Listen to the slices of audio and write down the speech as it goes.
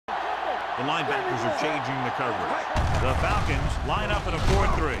The linebackers are changing the coverage. The Falcons line up in a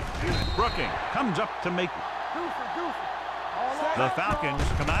 4-3. Brooking comes up to make. The Falcons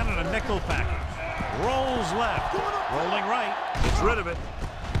come out in a nickel package. Rolls left. Rolling right. Gets rid of it.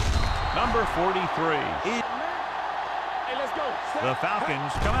 Number 43. The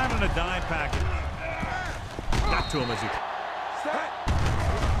Falcons come out in a dime package. Got to him as he.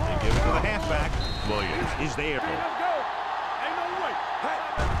 They give it to the halfback. Williams is there.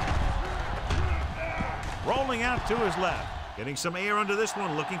 Rolling out to his left. Getting some air under this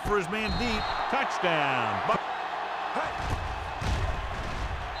one. Looking for his man deep. Touchdown.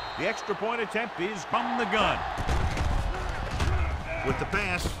 The extra point attempt is from the gun. With the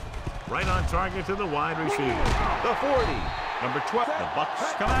pass. Right on target to the wide receiver. The 40. Number 12. The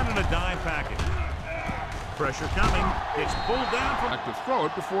Bucs come out in a dime package. Pressure coming. Gets pulled down from. To throw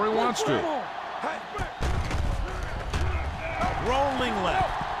it before he wants to. Rolling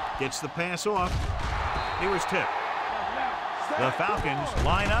left. Gets the pass off. He was tipped. The Falcons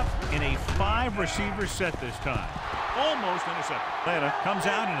line up in a 5-receiver set this time. Almost intercepted. Atlanta comes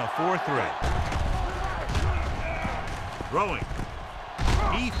out in a 4-3. Throwing.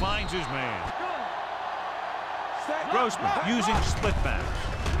 He finds his man. Grossman using split backs.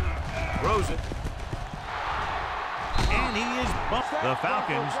 Throws it. And he is bumped. The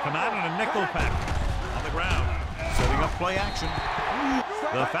Falcons come out in a nickel package. On the ground. Setting up play action.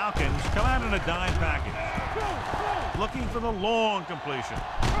 The Falcons come out in a dime package. Looking for the long completion.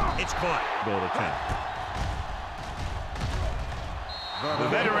 It's caught. Goal attempt. The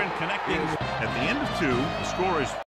veteran connecting at the end of 2. The score is